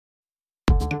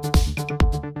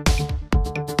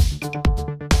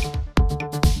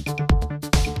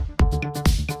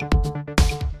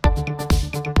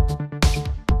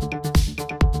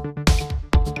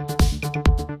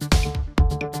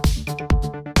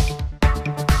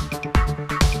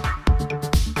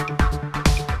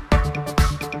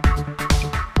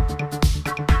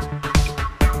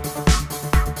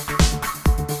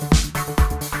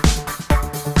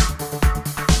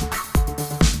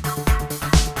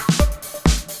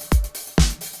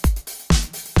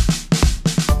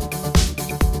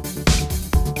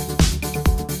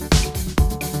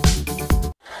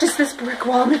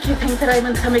wall make you think that I'm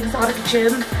in some exotic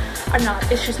gym. I'm not,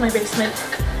 it's just my basement.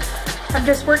 I'm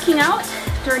just working out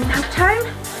during nap time.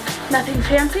 Nothing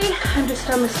fancy. I'm just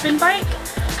on the spin bike,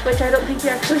 which I don't think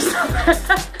you actually saw.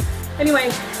 Anyway,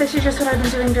 this is just what I've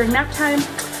been doing during nap time.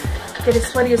 Get as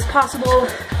sweaty as possible,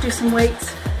 do some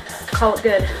weights, call it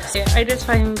good. I just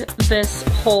find this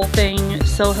whole thing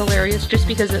so hilarious just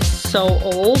because it's so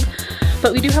old.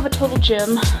 But we do have a total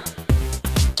gym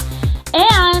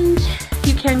and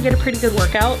you can get a pretty good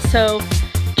workout. So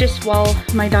just while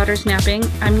my daughter's napping,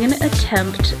 I'm gonna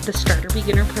attempt the starter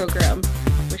beginner program.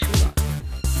 Wish me luck.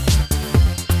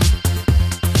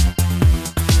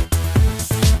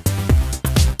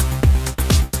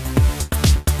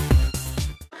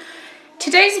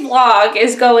 Today's vlog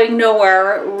is going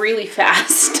nowhere really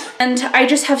fast. And I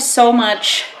just have so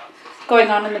much going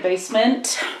on in the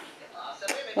basement.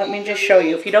 Let me just show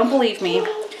you if you don't believe me.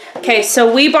 Okay,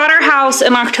 so we bought our house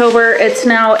in October. It's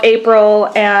now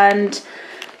April and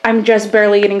I'm just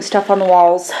barely getting stuff on the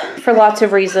walls for lots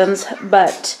of reasons.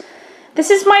 But this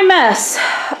is my mess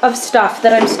of stuff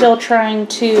that I'm still trying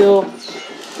to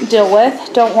deal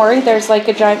with. Don't worry, there's like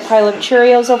a giant pile of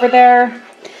Cheerios over there.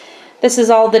 This is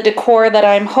all the decor that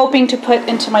I'm hoping to put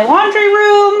into my laundry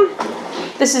room.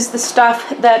 This is the stuff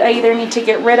that I either need to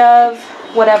get rid of,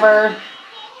 whatever.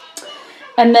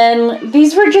 And then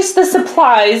these were just the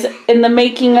supplies in the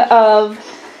making of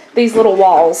these little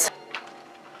walls.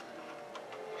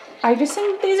 I just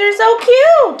think these are so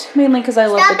cute. Mainly because I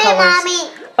love the colors.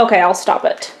 Mommy. Okay, I'll stop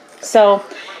it. So,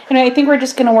 anyway, I think we're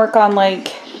just gonna work on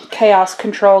like chaos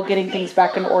control, getting things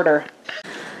back in order.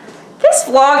 This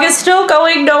vlog is still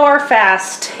going nowhere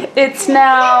fast. It's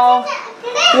now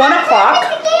 1 o'clock.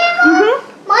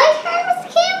 My turn with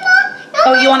the camera?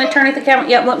 Oh, you want to turn at the camera?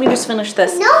 Yeah, let me just finish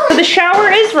this. No. So the shower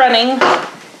is running.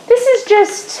 This is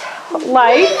just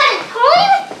life.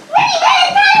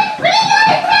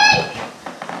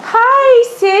 Hi,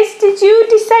 sis. Did you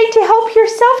decide to help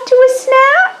yourself to a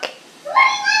snack?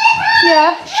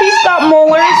 Yeah, she's got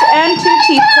molars and 2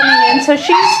 teeth coming in, so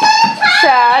she's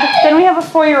sad. Then we have a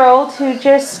 4-year-old who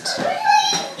just,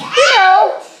 you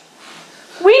know,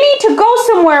 we need to go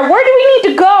somewhere. Where do we need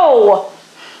to go?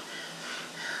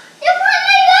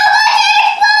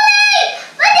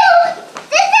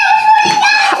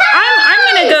 I'm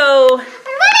gonna go.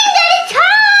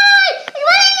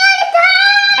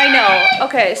 I know.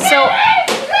 Okay, so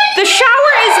the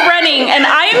shower is running and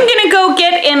I am gonna go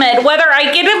get Emmett, whether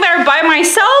I get in there by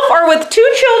myself or with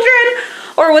 2 children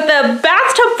or with a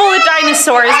bathtub full of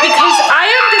dinosaurs, because I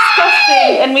am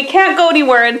disgusting and we can't go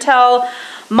anywhere until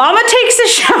Mama takes a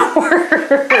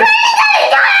shower.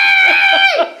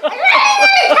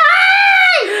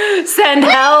 Send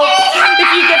help.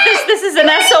 If you get this, this is an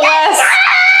SOS.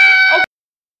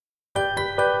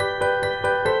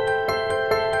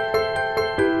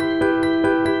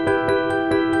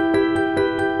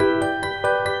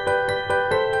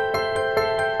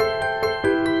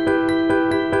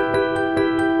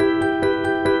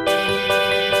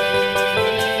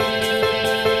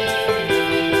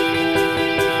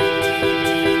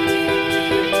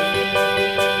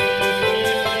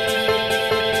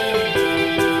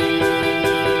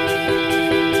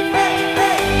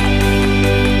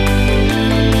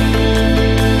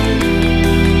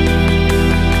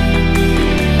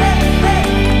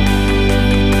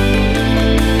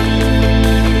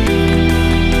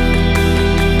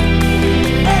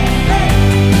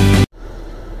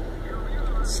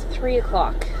 It's 3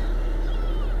 o'clock.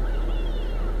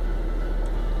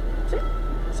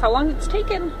 That's how long it's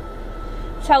taken.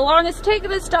 That's how long it's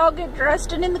taken us to all get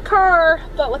dressed and in the car.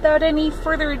 But without any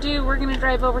further ado, we're gonna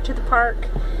drive over to the park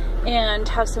and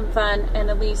have some fun and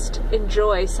at least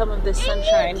enjoy some of this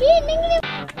sunshine.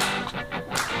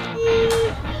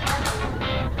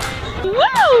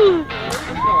 Woo!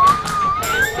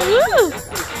 Woo!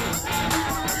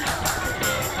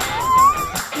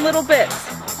 Little bits.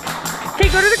 Okay,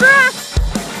 go to the grass.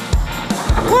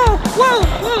 Whoa, whoa,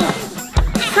 whoa.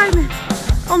 Simon.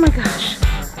 Oh my gosh.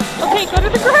 Okay, go to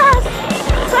the grass.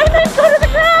 Simon, go to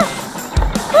the grass.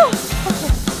 Whew.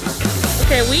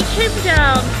 Okay, we came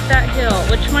down that hill,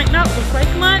 which might not look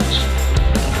like much,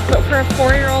 but for a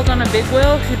 4-year-old on a big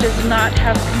wheel who does not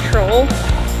have control,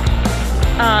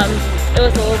 it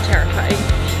was a little terrifying.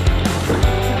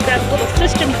 We've got a little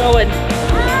system going.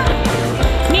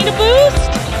 Need a boost?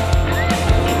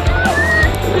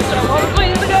 We still have a long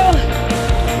ways to go.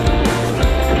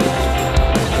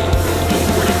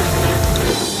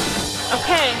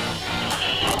 Okay.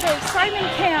 Okay, Simon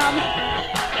Cam.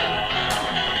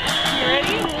 You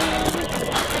ready?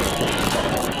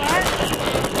 What?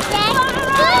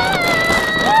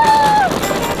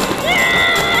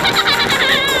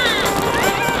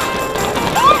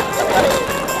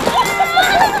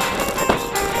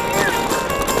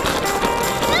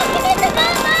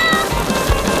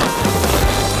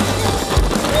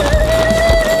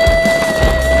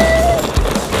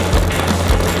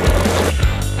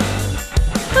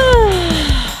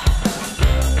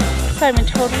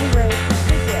 sunny road as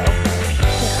we go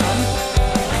down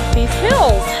these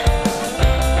hills.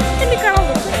 And it got a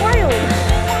little bit wild.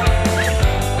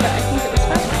 But I think it was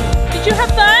fun. Did you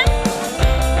have fun?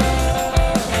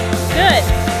 Good.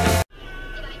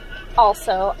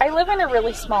 Also, I live in a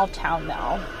really small town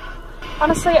now.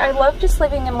 Honestly, I love just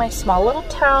living in my small little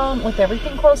town with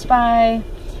everything close by.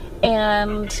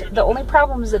 And the only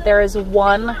problem is that there is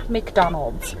one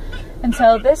McDonald's. And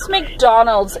so this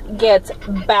McDonald's gets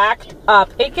backed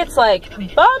up. It gets like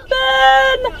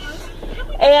bumping.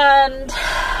 And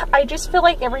I just feel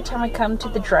like every time I come to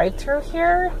the drive-thru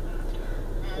here,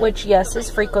 which yes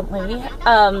is frequently,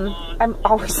 I'm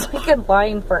always like in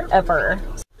line forever.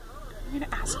 I'm gonna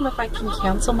ask them if I can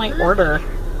cancel my order.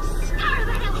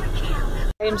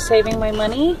 I am saving my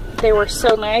money. They were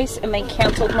so nice and they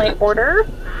canceled my order.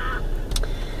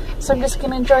 So I'm just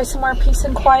gonna enjoy some more peace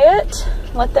and quiet.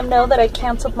 Let them know that I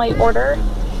canceled my order.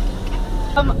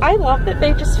 I love that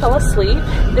they just fell asleep.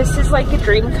 This is like a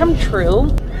dream come true.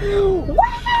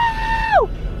 Wow!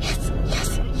 Yes,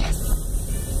 yes, yes.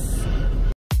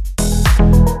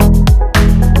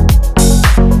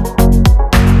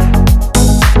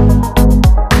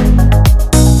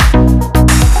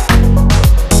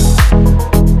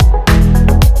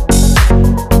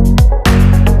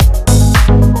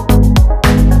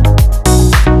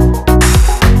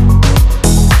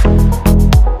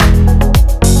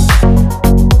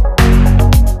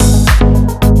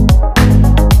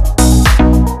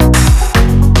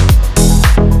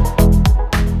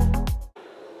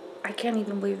 I can't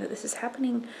even believe that this is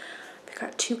happening. I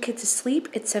got 2 kids asleep.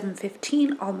 It's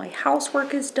 7:15. All my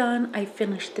housework is done. I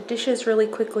finished the dishes really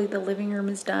quickly. The living room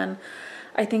is done.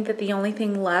 I think that the only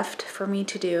thing left for me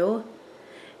to do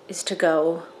is to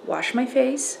go wash my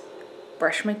face,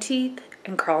 brush my teeth,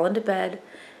 and crawl into bed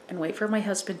and wait for my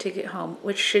husband to get home,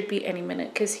 which should be any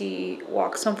minute because he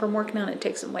walks home from work now and it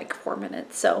takes him like 4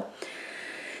 minutes. So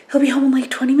he'll be home in like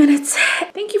 20 minutes.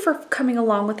 Thank you for coming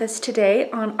along with us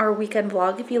today on our weekend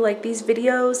vlog. If you like these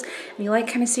videos and you like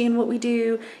kind of seeing what we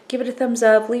do, give it a thumbs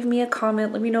up, leave me a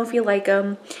comment, let me know if you like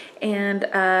them, and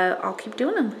I'll keep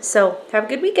doing them. So have a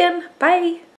good weekend. Bye.